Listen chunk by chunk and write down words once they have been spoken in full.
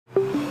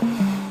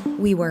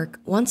WeWork,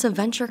 once a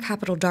venture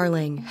capital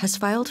darling, has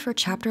filed for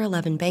Chapter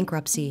 11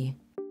 bankruptcy.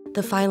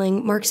 The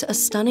filing marks a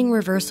stunning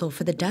reversal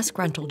for the desk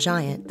rental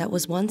giant that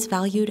was once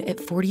valued at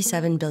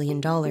 $47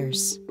 billion.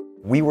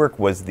 WeWork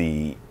was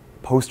the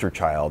poster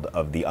child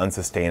of the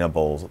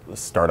unsustainable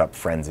startup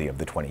frenzy of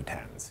the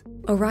 2010s.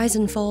 A rise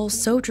and fall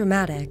so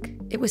dramatic,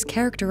 it was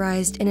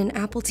characterized in an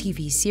Apple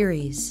TV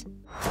series.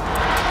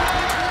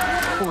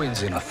 Who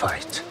wins in a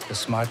fight? The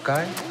smart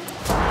guy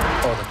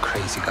or the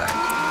crazy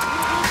guy?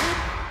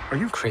 Are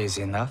you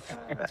crazy enough?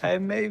 I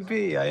may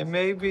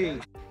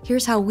be.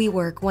 Here's how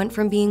WeWork went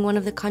from being one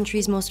of the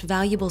country's most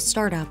valuable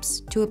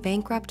startups to a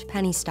bankrupt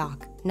penny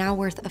stock, now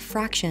worth a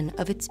fraction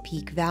of its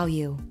peak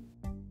value.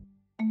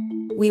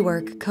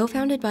 WeWork,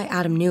 co-founded by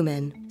Adam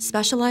Neumann,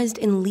 specialized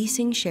in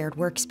leasing shared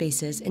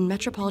workspaces in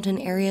metropolitan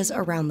areas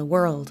around the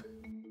world.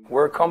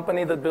 We're a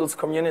company that builds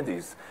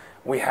communities.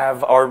 We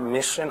have our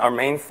mission, our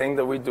main thing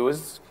that we do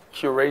is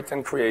curate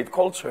and create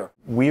culture.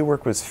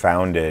 WeWork was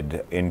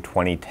founded in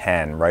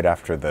 2010, right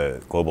after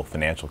the global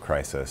financial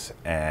crisis,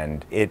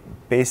 and it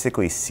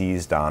basically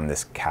seized on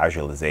this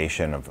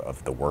casualization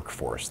of the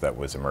workforce that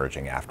was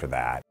emerging after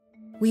that.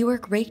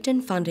 WeWork raked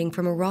in funding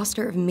from a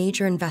roster of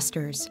major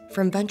investors,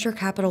 from venture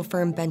capital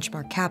firm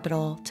Benchmark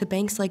Capital to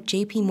banks like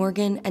JP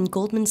Morgan and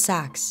Goldman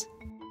Sachs.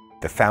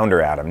 The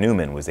founder, Adam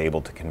Neumann, was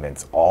able to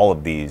convince all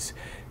of these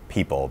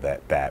people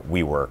that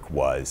WeWork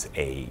was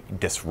a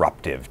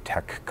disruptive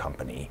tech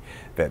company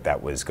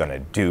that was going to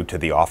do to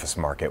the office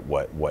market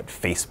what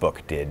Facebook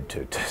did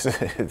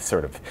to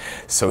sort of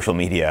social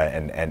media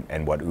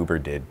and what Uber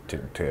did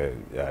to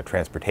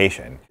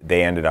transportation.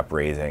 They ended up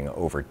raising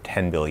over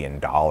 $10 billion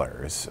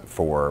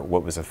for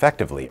what was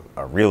effectively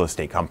a real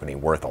estate company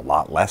worth a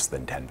lot less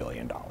than $10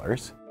 billion.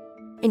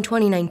 In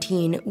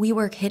 2019,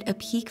 WeWork hit a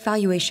peak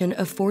valuation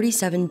of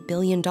 $47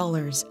 billion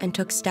and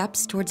took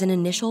steps towards an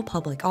initial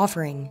public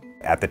offering.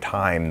 At the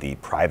time, the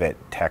private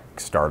tech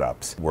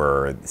startups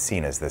were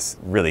seen as this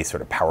really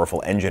sort of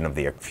powerful engine of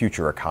the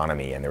future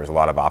economy, and there was a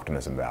lot of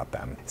optimism about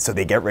them. So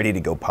they get ready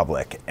to go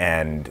public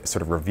and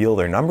sort of reveal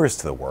their numbers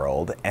to the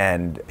world,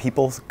 and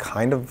people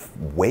kind of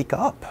wake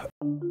up.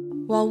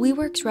 While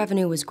WeWork's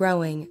revenue was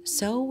growing,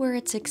 so were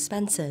its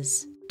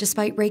expenses.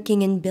 Despite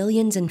raking in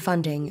billions in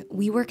funding,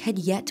 WeWork had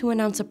yet to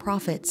announce a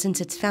profit since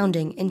its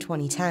founding in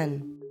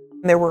 2010.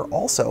 There were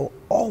also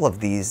all of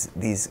these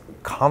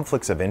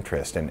conflicts of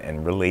interest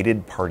and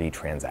related party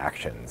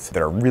transactions that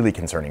are really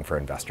concerning for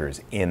investors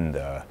in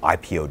the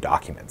IPO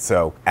documents.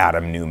 So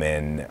Adam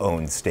Neumann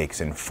owns stakes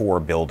in 4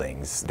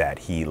 buildings that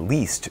he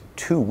leased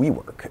to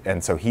WeWork,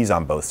 and so he's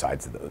on both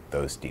sides of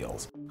those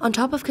deals. On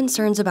top of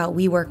concerns about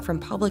WeWork from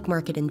public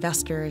market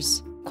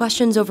investors,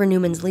 questions over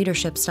Neumann's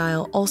leadership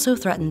style also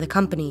threatened the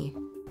company.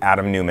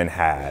 Adam Neumann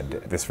had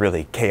this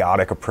really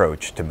chaotic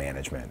approach to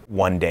management.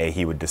 One day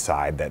he would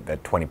decide that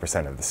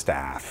 20% of the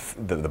staff,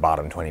 the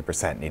bottom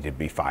 20%, needed to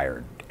be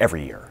fired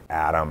every year.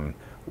 Adam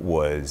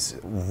was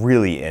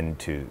really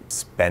into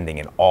spending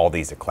in all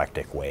these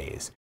eclectic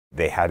ways.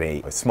 They had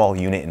a small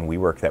unit in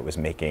WeWork that was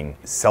making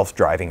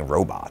self-driving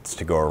robots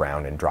to go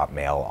around and drop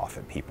mail off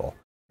at people.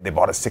 They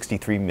bought a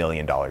 $63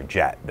 million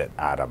jet that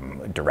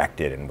Adam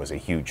directed and was a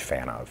huge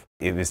fan of.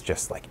 It was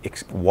just like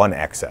one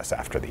excess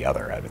after the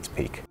other at its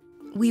peak.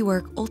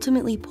 WeWork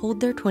ultimately pulled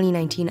their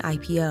 2019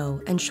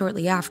 IPO, and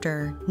shortly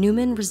after,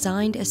 Neumann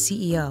resigned as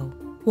CEO,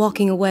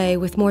 walking away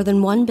with more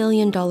than $1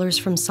 billion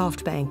from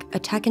SoftBank, a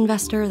tech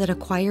investor that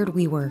acquired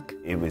WeWork.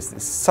 It was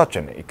such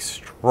an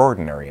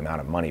extraordinary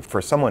amount of money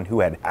for someone who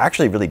had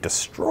actually really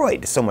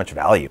destroyed so much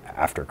value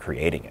after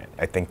creating it.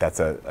 I think that's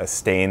a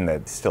stain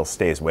that still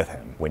stays with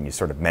him. When you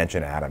sort of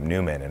mention Adam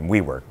Neumann and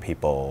WeWork,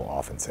 people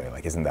often say,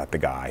 like, isn't that the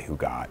guy who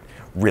got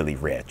really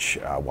rich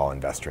while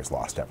investors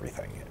lost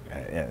everything?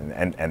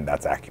 And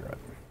that's accurate.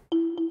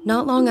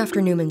 Not long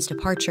after Neumann's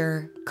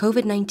departure,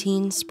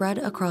 COVID-19 spread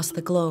across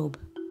the globe.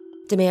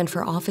 Demand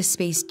for office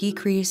space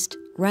decreased,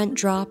 rent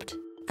dropped,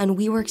 and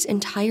WeWork's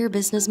entire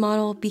business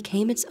model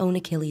became its own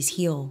Achilles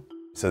heel.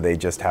 So they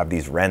just have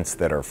these rents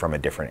that are from a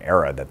different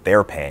era that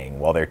they're paying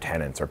while their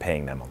tenants are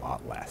paying them a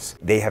lot less.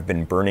 They have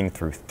been burning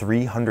through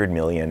 $300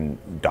 million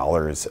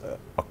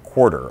a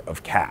quarter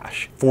of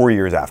cash 4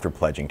 years after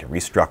pledging to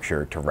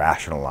restructure, to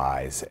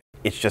rationalize.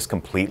 It's just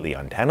completely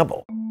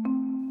untenable.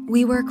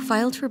 WeWork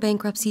filed for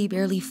bankruptcy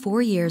barely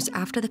 4 years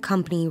after the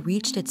company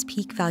reached its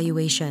peak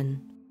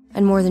valuation,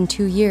 and more than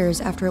 2 years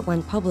after it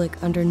went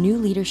public under new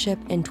leadership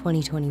in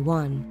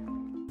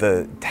 2021.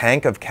 The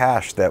tank of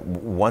cash that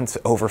once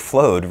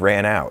overflowed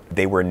ran out.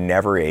 They were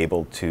never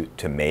able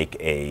to make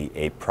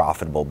a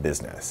profitable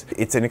business.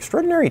 It's an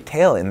extraordinary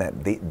tale in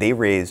that they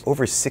raised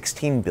over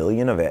 $16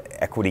 billion of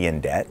equity and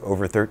debt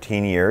over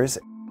 13 years.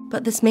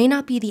 But this may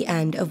not be the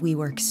end of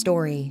WeWork's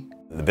story.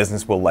 The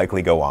business will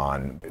likely go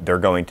on. They're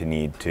going to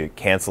need to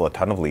cancel a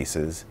ton of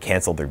leases,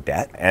 cancel their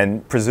debt,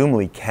 and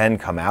presumably can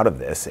come out of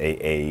this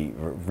a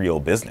real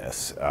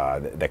business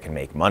that can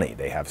make money.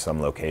 They have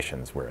some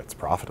locations where it's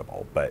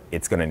profitable, but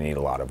it's going to need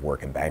a lot of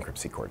work in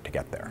bankruptcy court to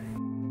get there.